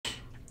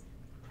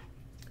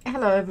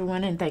Hello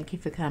everyone, and thank you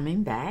for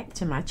coming back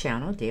to my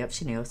channel,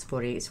 Chanel's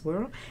 48's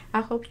World.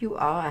 I hope you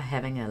all are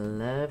having a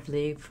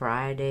lovely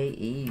Friday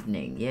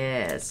evening.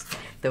 Yes,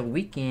 the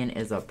weekend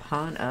is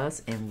upon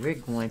us and we're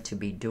going to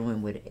be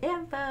doing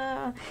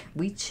whatever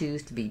we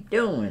choose to be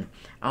doing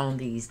on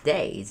these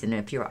days. And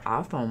if you're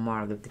off on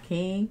Martin Luther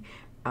King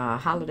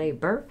holiday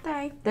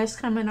birthday, that's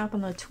coming up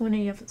on the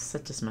 20th,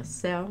 such as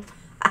myself.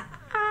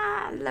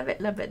 Love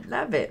it, love it,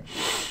 love it.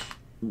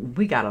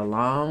 We got a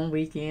long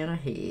weekend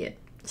ahead.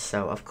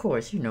 So, of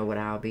course, you know what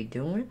I'll be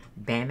doing,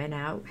 bamming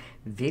out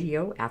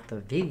video after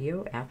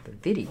video after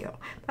video.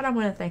 But I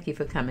want to thank you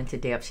for coming to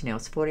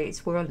Chanel's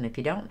 48's World. And if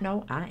you don't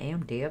know, I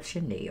am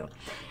Chanel.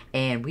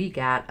 And we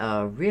got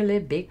a really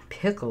big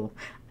pickle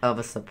of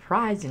a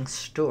surprising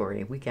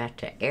story we got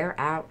to air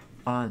out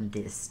on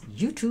this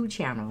YouTube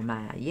channel of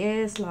mine.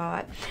 Yes,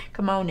 Lord.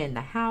 Come on in the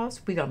house.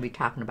 We're going to be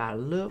talking about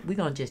we're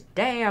going to just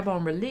dab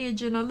on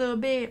religion a little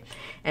bit.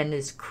 And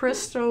this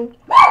crystal,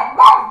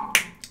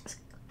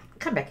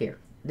 come back here.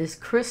 This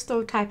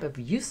crystal type of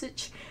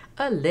usage,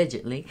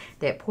 allegedly,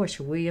 that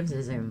Porsha Williams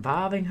is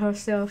involving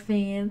herself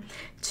in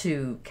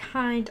to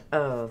kind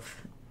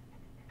of,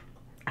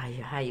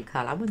 how you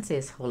call it? I wouldn't say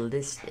it's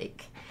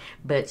holistic,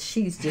 but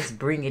she's just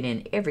bringing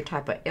in every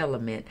type of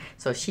element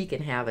so she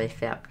can have a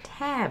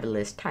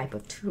fabulous type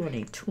of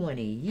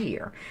 2020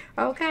 year.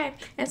 Okay?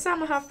 And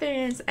some of her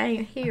fans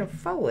ain't here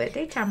for it.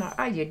 They talking about,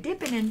 are you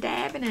dipping and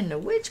dabbing in the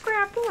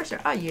witchcraft, Porsha?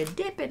 Are you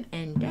dipping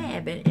and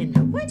dabbing in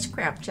the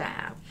witchcraft,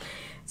 child?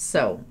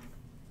 So,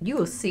 you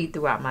will see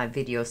throughout my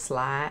video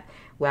slide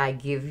where I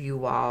give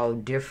you all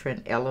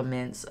different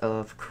elements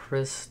of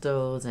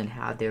crystals and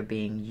how they're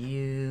being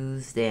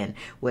used and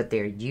what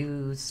they're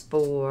used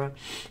for.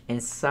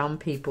 And some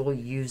people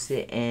use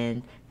it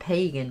in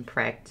pagan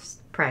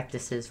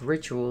practices,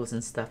 rituals,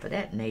 and stuff of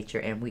that nature.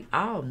 And we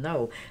all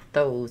know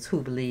those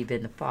who believe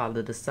in the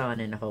Father, the Son,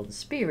 and the Holy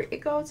Spirit.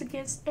 It goes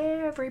against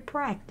every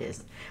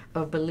practice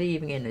of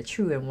believing in the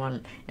true and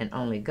one and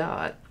only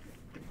God.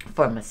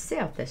 For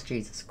myself, that's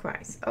Jesus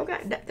Christ. Okay,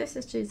 this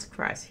is Jesus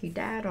Christ. He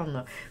died on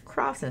the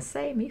cross and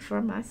saved me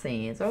from my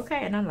sins. Okay,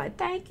 and I'm like,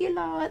 thank you,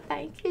 Lord.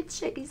 Thank you,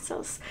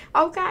 Jesus.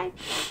 Okay,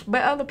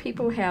 but other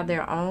people have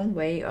their own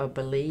way of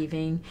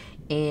believing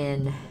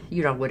in,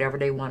 you know, whatever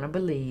they want to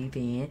believe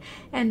in,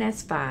 and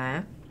that's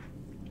fine.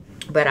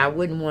 But I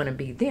wouldn't want to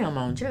be them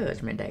on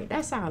Judgment Day.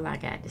 That's all I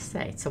got to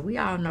say. So we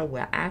all know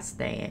where I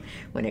stand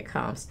when it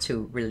comes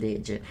to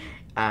religion.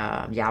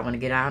 Y'all want to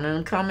get out in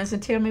the comments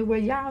and tell me where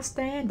y'all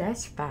stand?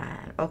 That's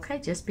fine. Okay,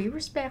 just be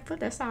respectful.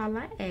 That's all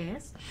I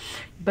ask.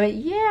 But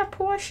yeah,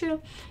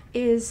 Porsha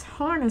is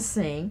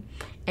harnessing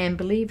and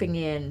believing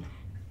in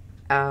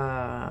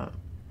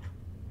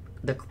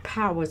the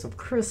powers of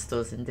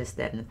crystals and this,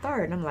 that, and the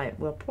third. And I'm like,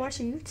 well,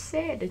 Porsha, you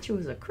said that you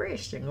was a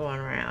Christian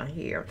going around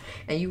here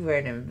and you were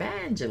an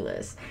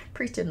evangelist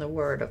preaching the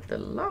word of the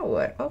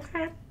Lord.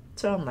 Okay,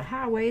 so on the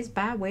highways,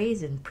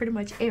 byways, and pretty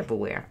much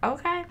everywhere.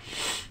 Okay,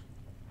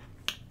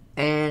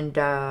 and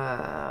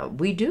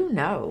we do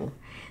know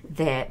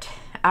that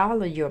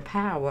all of your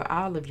power,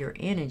 all of your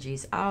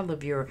energies, all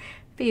of your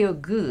feel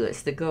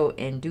goods to go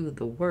and do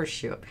the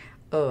worship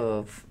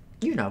of,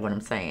 you know what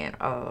I'm saying,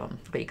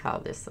 what do you call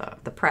this,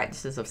 the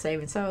practices of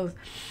saving souls,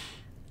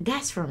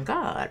 that's from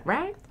God,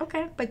 right?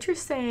 Okay, but you're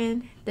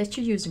saying that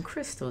you're using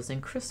crystals,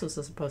 and crystals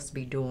are supposed to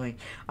be doing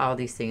all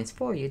these things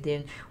for you.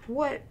 Then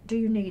what do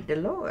you need the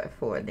Lord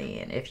for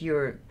then? If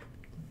you're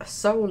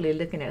solely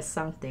looking at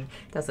something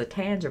that's a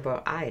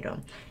tangible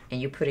item and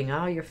you're putting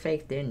all your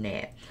faith in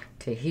that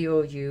to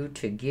heal you,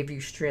 to give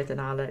you strength and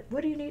all that,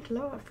 what do you need the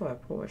Lord for,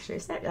 Porsha?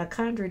 Is that a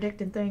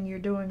contradicting thing you're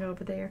doing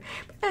over there?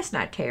 But let's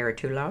not tear it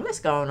too long. Let's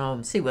go on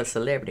and see what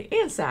Celebrity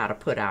Insider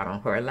put out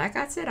on her. Like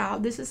I said, all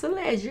this is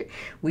alleged.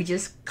 We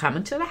just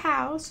coming to the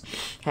house,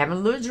 having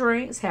a little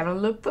drinks, having a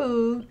little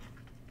food,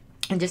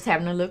 and just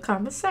having a little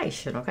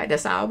conversation, okay?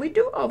 That's all we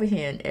do over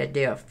here at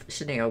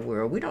Chanel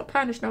World. We don't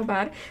punish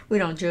nobody. We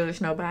don't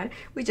judge nobody.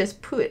 We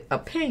just put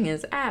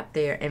opinions out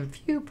there and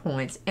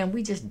viewpoints, and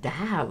we just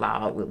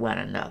dialogue with one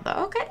another,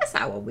 okay? That's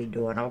not what we're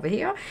doing over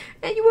here.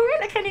 And you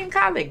really can't even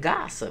call it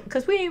gossip,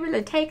 because we ain't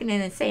really taking it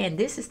and saying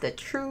this is the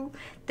true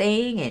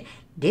thing, and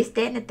this,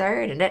 that, and the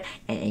third, and that,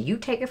 and you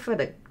take it for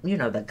the, you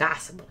know, the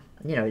gospel.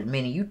 You know,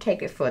 meaning you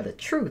take it for the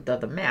truth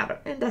of the matter.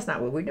 And that's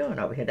not what we're doing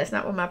over here. That's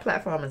not what my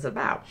platform is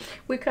about.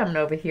 We're coming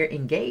over here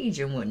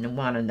engaging with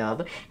one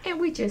another, and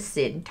we just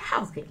sitting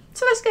talking.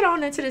 So let's get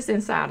on into this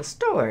insider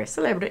story.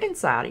 Celebrity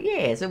Insider.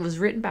 Yes, it was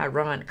written by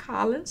Ron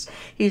Collins.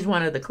 He's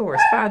one of the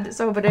correspondents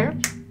over there.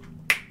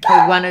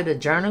 One of the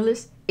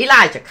journalists.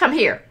 Elijah, come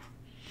here.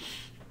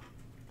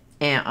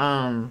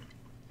 And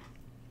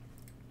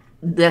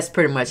that's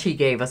pretty much, he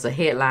gave us a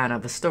headline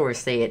of a story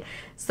saying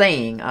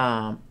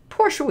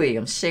Porsha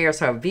Williams shares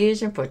her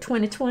vision for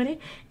 2020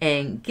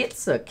 and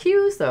gets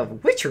accused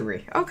of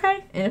witchery.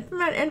 Okay, and if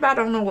anybody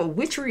don't know what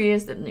witchery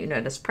is, then you know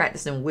that's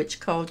practicing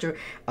witch culture,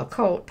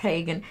 occult,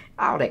 pagan,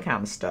 all that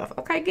kind of stuff.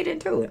 Okay, get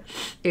into it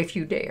if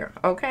you dare.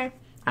 Okay,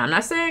 I'm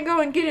not saying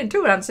go and get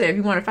into it. I'm saying if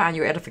you want to find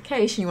your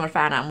edification, you want to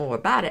find out more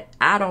about it.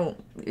 I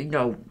don't, you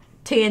know,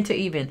 tend to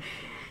even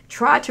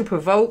try to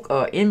provoke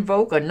or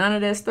invoke or none of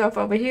that stuff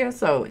over here.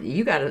 So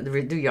you got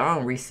to do your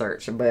own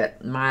research.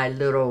 But my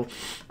little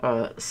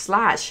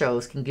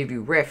slideshows can give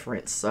you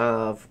reference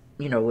of,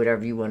 you know,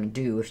 whatever you want to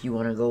do if you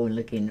want to go and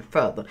look in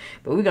further.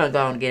 But we're going to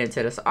go and get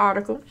into this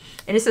article.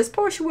 And it says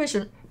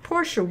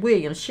Porsha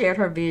Williams shared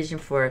her vision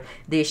for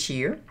this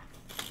year.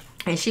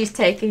 And she's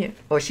talking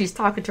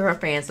to her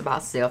fans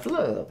about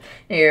self-love.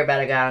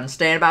 Everybody got to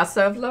understand about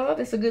self-love.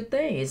 It's a good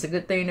thing. It's a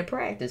good thing to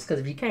practice.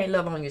 Because if you can't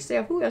love on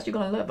yourself, who else you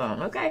going to love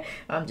on? Okay?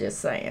 I'm just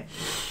saying.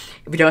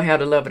 If you don't have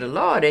the love of the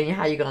Lord, then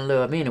how you going to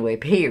love anyway?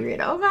 Period.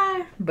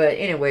 Okay? But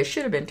anyway, it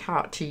should have been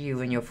taught to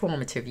you in your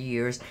formative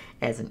years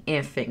as an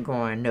infant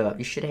growing up.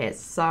 You should have had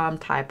some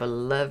type of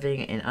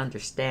loving and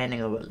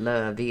understanding of what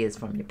love is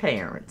from your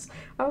parents.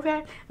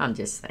 Okay? I'm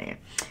just saying.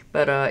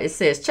 But it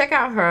says, check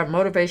out her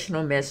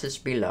motivational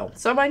message below.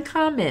 Someone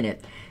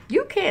commented,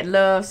 you can't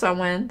love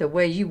someone the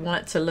way you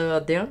want to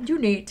love them. You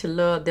need to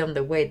love them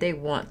the way they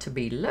want to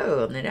be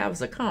loved. And that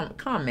was a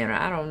commenter.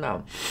 I don't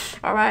know.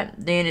 All right.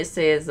 Then it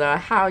says,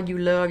 how you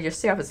love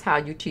yourself is how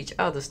you teach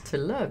others to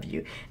love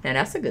you. Now,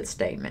 that's a good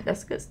statement.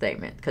 That's a good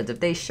statement. Because if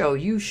they show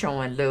you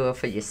showing love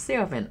for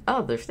yourself and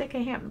others, they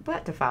can't help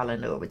but to fall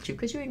in love with you.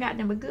 Because you ain't got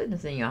nothing but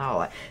goodness in your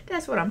heart.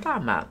 That's what I'm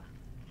talking about.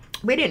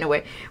 But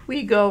anyway,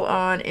 we go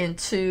on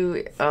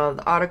into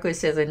the article. It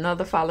says,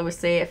 another follower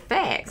said,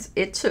 facts.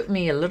 It took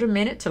me a little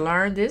minute to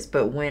learn this,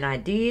 but when I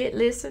did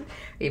listen,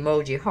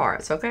 emoji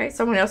hearts. Okay.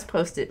 Someone else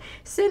posted,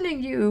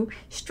 sending you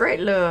straight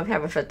love.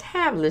 Have a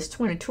fantabulous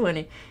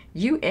 2020.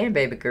 You and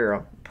baby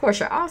girl.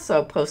 Porsha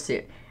also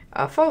posted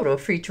a photo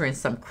featuring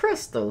some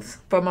crystals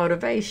for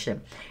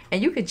motivation.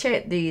 And you can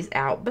check these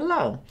out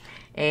below.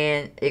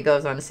 And it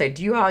goes on to say,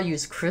 do you all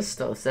use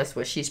crystals? That's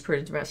what she's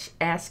pretty much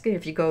asking.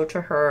 If you go to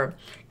her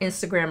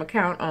Instagram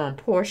account on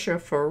Porsha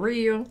for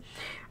real,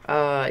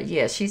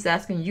 yeah, she's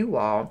asking you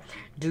all,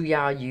 do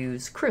y'all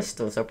use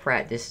crystals or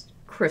practice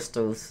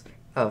crystals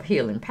of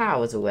healing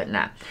powers or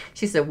whatnot?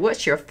 She said,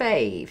 what's your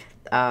fave?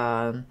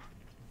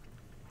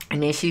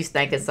 And then she's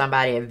thanking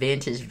somebody at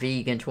Vintage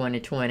Vegan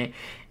 2020.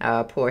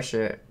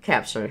 Porsha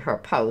captured her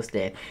post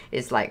that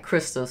it's like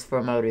crystals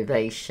for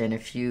motivation.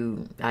 If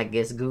you, I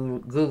guess,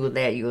 Google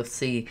that, you'll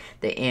see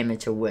the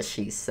image of what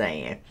she's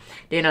saying.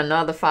 Then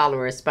another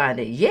follower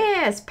responded,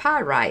 yes,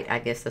 pyrite, I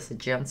guess that's a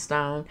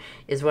gemstone,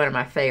 is one of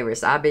my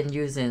favorites. I've been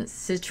using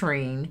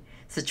citrine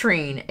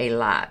a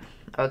lot.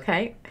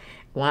 Okay.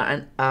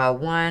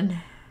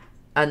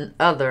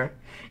 Another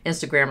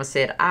Instagrammer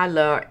said, I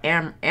love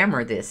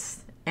amethyst,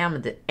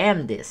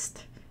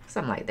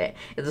 something like that.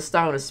 It's a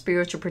stone of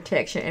spiritual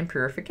protection and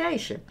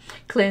purification,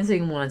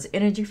 cleansing one's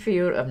energy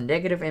field of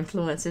negative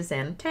influences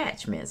and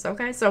attachments.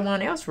 Okay,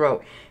 someone else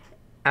wrote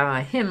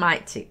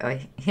hematite,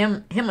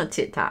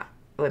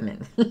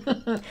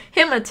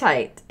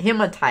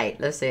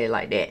 let's say it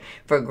like that,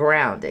 for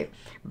grounding,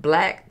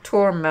 black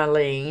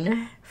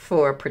tourmaline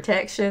for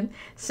protection,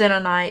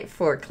 selenite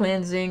for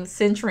cleansing,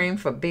 citrine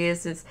for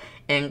business,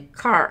 and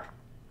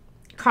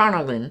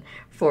carnelian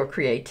for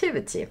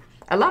creativity.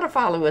 A lot of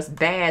followers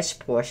bash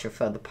Porsha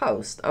for the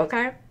post,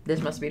 okay? This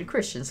must be the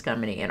Christians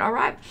coming in, all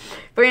right?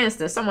 For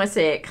instance, someone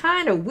said,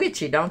 kind of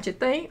witchy, don't you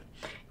think?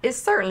 It's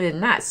certainly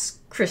not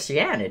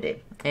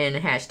Christianity. And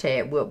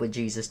hashtag, what would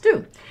Jesus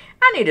do?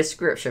 I need a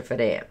scripture for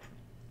that.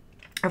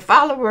 A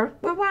follower,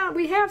 well, why don't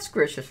we have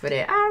scriptures for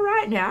that? All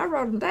right, now, I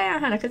wrote them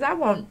down, honey, because I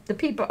want the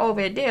people over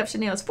at Deb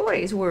Chanel's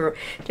 40s world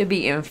to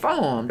be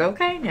informed,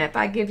 okay? Now, if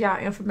I give y'all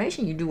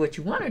information, you do what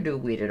you want to do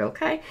with it,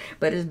 okay?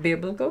 But it's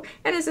biblical,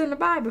 and it's in the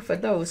Bible for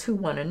those who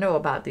want to know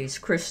about these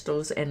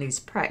crystals and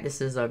these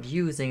practices of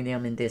using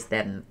them in this,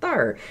 that, and the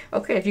third.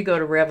 Okay, if you go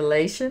to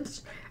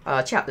Revelations,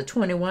 chapter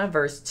 21,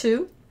 verse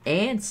 2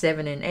 and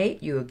 7 and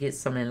 8, you'll get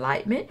some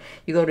enlightenment.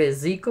 You go to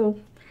Ezekiel,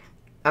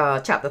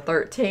 chapter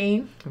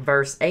 13,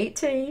 verse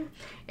 18,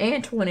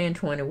 and 20 and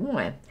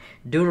 21.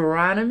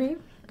 Deuteronomy,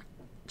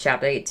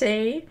 chapter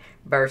 18,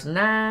 verse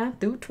 9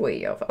 through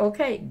 12.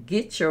 Okay,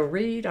 get your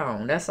read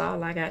on. That's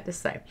all I got to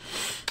say.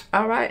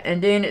 All right,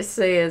 and then it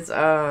says,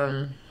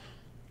 a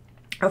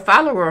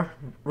follower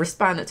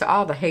responded to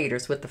all the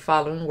haters with the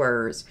following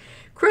words.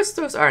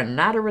 Crystals are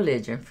not a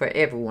religion for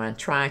everyone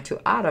trying to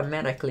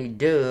automatically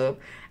dub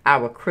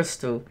our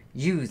crystal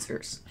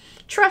users.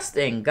 Trust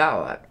in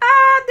God.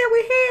 Then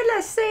we hear,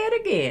 let's say it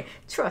again.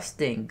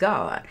 Trust in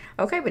God.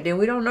 Okay, but then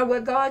we don't know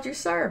what God you're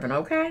serving,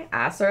 okay?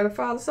 I serve the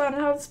Father, Son,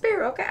 and Holy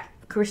Spirit, okay?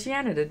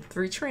 Christianity, the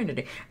three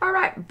Trinity. All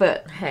right,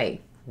 but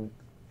hey,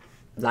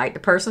 like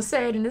the person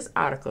said in this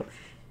article,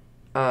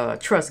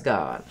 trust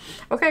God.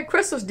 Okay,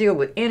 crystals deal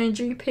with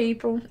energy,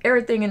 people.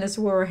 Everything in this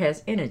world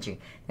has energy.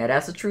 Now,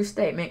 that's a true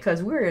statement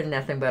because we're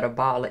nothing but a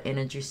ball of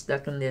energy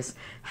stuck in this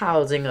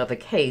housing of a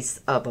case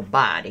of a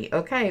body.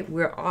 Okay,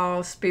 we're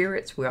all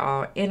spirits. We're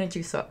all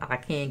energy, so I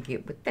can't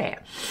get with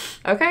that.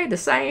 Okay, the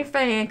same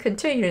fan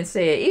continued and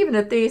said, even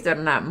the things that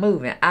are not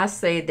moving, I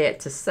say that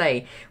to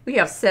say we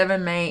have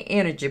 7 main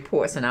energy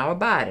ports in our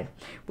body,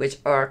 which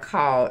are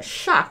called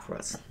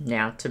chakras.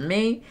 Now, to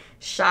me,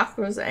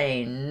 chakras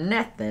ain't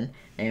nothing.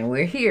 And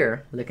we're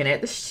here looking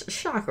at the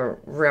chakra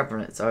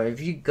reference. Or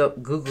if you go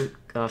Google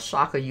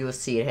chakra, you'll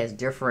see it has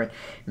different,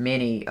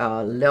 many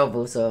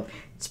levels of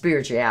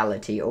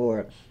spirituality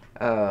or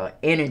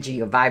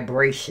energy or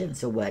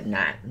vibrations or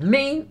whatnot.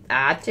 Me,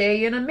 I'll tell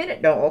you in a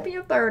minute, don't open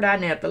your third eye.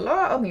 Now, if the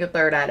Lord open your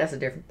third eye, that's a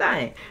different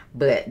thing.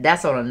 But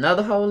that's on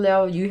another whole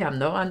level you have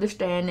no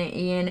understanding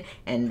in,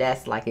 and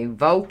that's like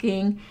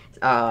evoking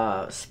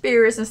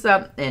spirits and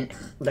stuff. And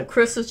the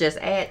crystals just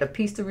add the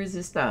piece of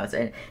resistance.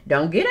 And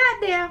don't get out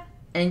there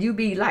and you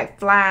be like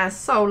flying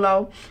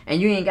solo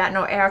and you ain't got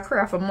no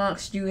aircraft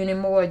amongst you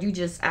anymore. You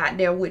just out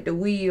there with the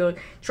wheel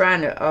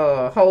trying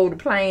to hold the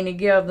plane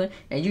together,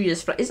 and you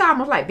just fly. It's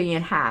almost like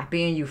being high,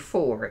 being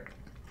euphoric,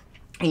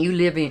 and you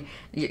living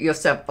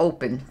yourself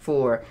open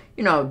for,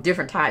 you know,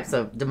 different types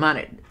of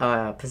demonic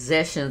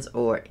possessions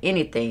or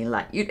anything.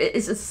 Like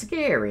it's just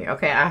scary.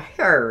 Okay,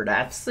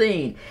 I've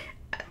seen,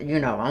 you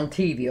know, on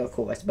TV, of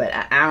course, but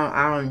I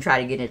don't even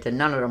try to get into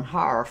none of them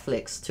horror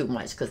flicks too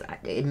much because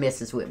it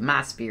messes with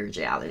my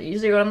spirituality. You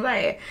see what I'm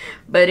saying?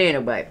 But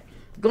anyway,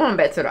 going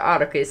back to the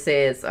article, it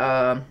says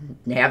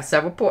they have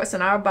several ports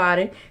in our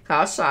body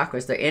called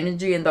chakras. The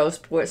energy in those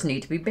ports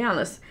need to be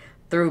balanced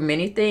through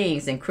many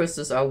things, and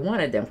crystals are one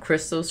of them.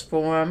 Crystals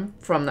form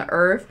from the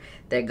earth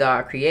that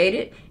God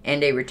created,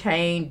 and they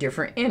retain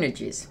different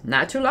energies.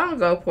 Not too long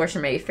ago, Porsha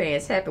made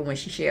fans happy when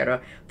she shared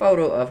a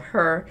photo of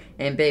her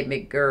and baby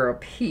girl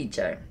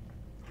PJ.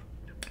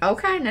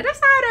 Okay, now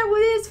that's all that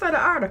was for the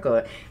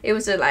article. It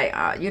was just like,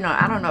 you know,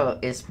 I don't know,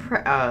 is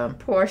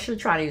Porsha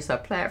trying to use her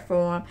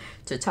platform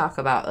to talk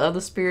about other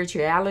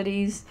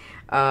spiritualities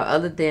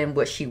other than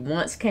what she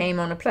once came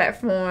on the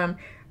platform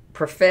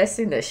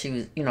professing that she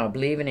was, you know,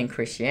 believing in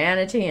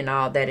Christianity and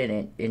all that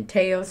it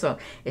entails? So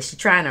is she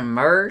trying to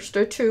merge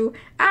the two?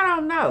 I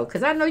don't know,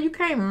 because I know you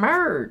can't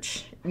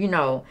merge, you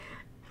know,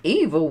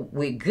 evil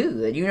with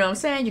good. You know what I'm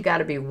saying? You got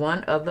to be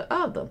one or the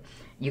other.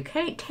 You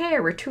can't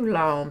tarry too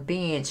long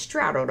being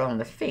straddled on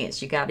the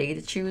fence. You got to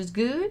either choose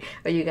good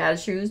or you got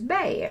to choose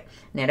bad.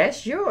 Now,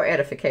 that's your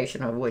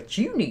edification of what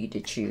you need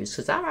to choose.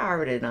 Because I've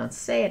already done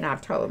said, and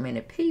I've told many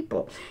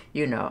people,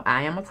 you know,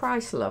 I am a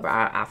Christ lover.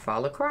 I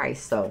follow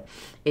Christ. So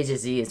it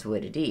just is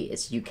what it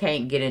is. You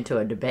can't get into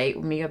a debate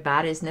with me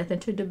about it. It's nothing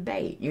to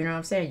debate. You know what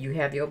I'm saying? You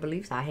have your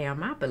beliefs. I have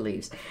my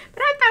beliefs.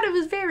 But I thought it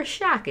was very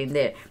shocking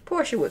that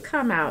Porsha would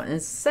come out and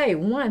say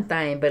one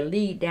thing but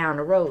lead down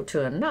the road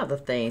to another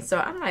thing. So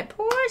I'm like,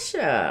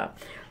 Porsha,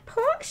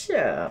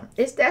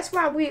 is that's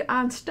why we're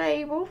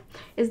unstable?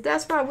 Is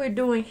that's why we're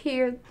doing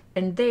here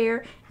and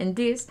there and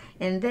this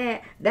and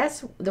that?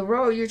 That's the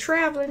road you're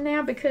traveling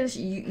now, because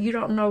you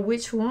don't know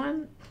which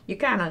one. You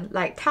kind of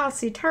like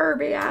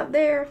tossy-turvy out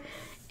there,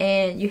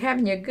 and you're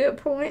having your good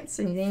points,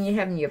 and then you're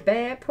having your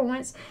bad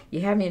points.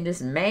 You're having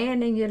this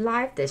man in your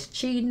life that's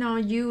cheating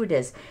on you,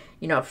 that's,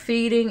 you know,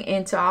 feeding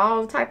into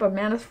all type of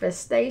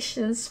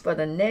manifestations for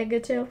the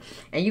negative,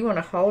 and you want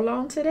to hold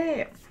on to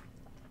that.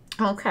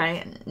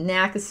 Okay,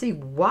 now I can see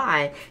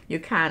why you're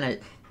kind of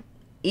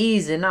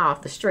easing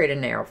off the straight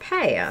and narrow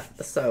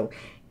path. So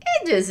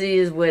it just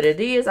is what it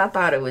is. I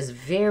thought it was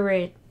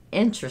very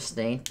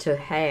interesting to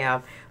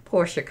have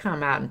Porsha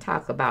come out and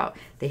talk about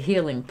the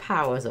healing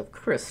powers of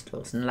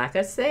crystals. And like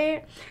I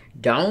said,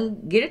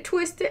 don't get it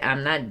twisted.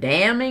 I'm not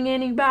damning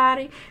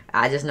anybody.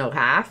 I just know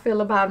how I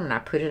feel about them, and I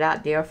put it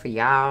out there for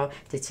y'all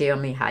to tell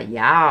me how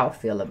y'all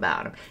feel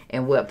about them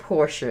and what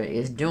Porsha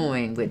is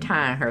doing with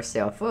tying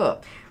herself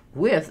up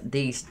with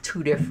these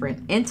two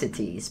different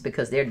entities,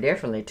 because they're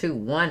definitely two.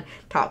 One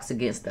talks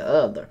against the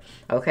other.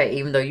 Okay,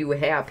 even though you would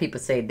have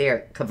people say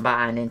they're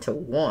combined into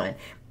one,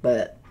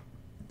 but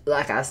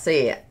like I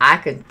said, I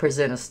can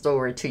present a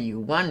story to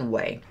you one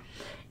way,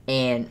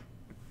 and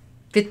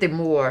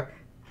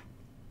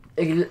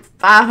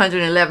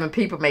 511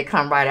 people may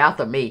come right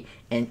after me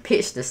and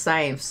pitch the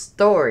same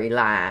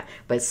storyline,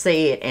 but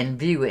say it and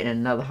view it in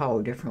another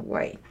whole different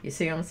way. You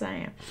see what I'm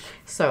saying?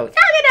 So y'all get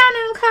down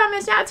in the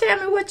comments. Y'all tell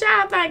me what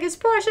y'all think. Is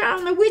Porsha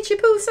on the witchy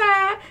poo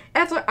side,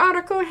 as the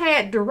article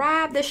had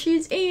derived that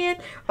she's in,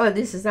 or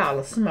this is all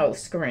a smoke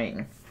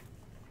screen?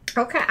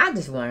 Okay, I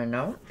just want to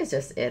know. It's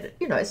just,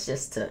 you know, it's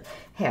just to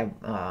have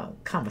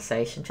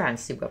conversation, trying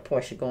to see where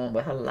Porsha going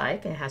with her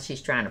life and how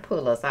she's trying to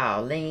pull us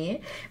all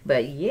in.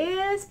 But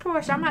yes,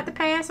 Porsha, I'm about to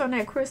pass on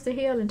that crystal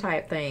healing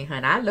type thing,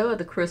 honey. I love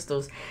the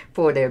crystals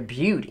for their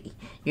beauty,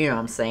 you know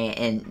what I'm saying,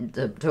 and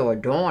to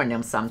adorn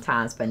them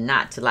sometimes, but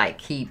not to like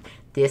keep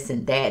this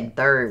and that and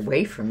third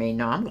way from me.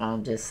 No, I'm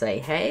going to just say,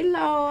 hey,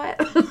 Lord,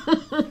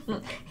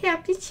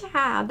 help your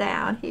child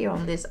down here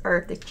on this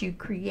earth that you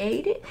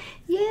created.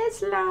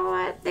 Yes,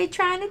 Lord, they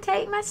trying to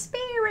take my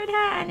spirit,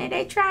 honey.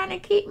 They trying to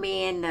keep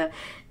me in the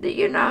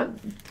you know,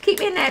 keep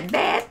me in that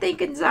bad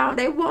thinking zone.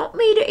 They want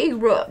me to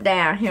erupt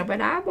down here,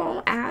 but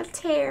I'll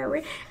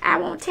tarry. I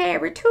won't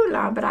tarry too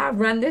long, but I'll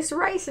run this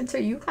race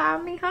until you call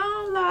me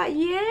home, Lord.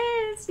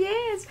 Yes,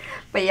 yes.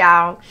 But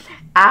y'all,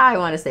 I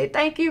want to say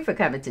thank you for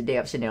coming to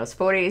Deb Chanel's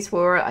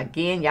 484.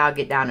 Again, y'all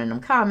get down in them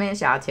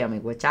comments. Y'all tell me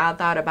what y'all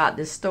thought about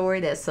this story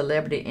that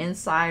Celebrity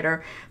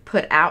Insider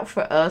put out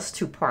for us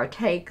to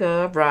partake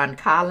of. Ron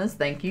Collins,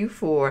 thank you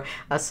for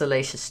a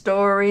salacious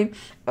story,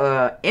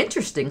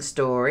 interesting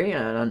story,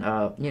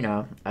 you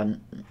know,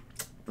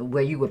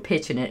 where you were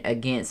pitching it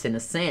against, in a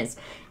sense,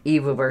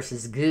 evil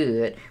versus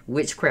good,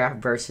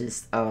 witchcraft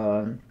versus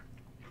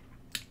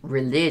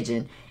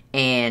religion,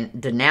 and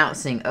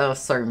denouncing of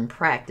certain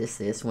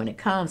practices when it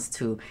comes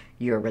to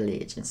your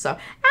religion. So,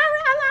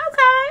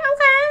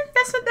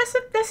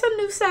 that's a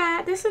new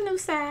side. That's a new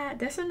side.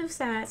 That's a new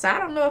side. So I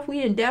don't know if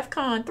we in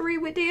DEFCON 3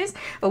 with this,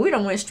 or we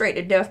done went straight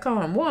to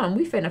DEFCON 1.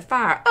 We finna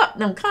fire up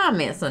them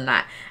comments or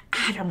not.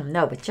 I don't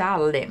know, but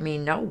y'all let me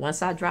know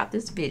once I drop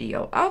this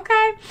video,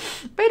 okay?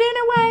 But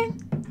anyway,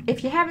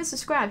 if you haven't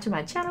subscribed to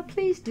my channel,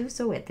 please do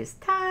so at this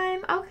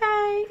time,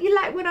 okay? You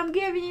like what I'm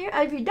giving you?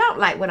 If you don't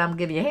like what I'm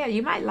giving you, hell,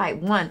 you might like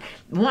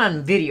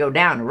one video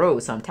down the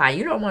road sometime.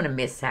 You don't want to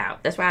miss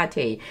out. That's why I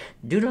tell you,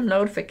 do the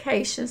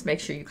notifications. Make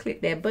sure you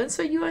click that button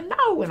so you'll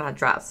know when I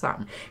drop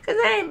something. Because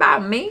it ain't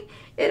about me.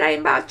 It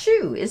ain't about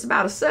you. It's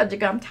about a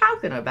subject I'm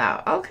talking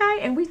about, okay?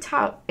 And we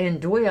talk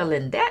and dwell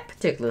in that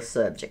particular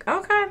subject,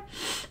 okay?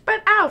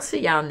 But I'll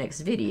see y'all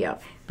next video.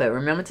 But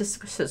remember to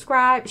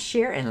subscribe,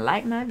 share, and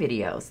like my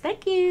videos.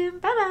 Thank you.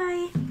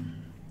 Bye-bye.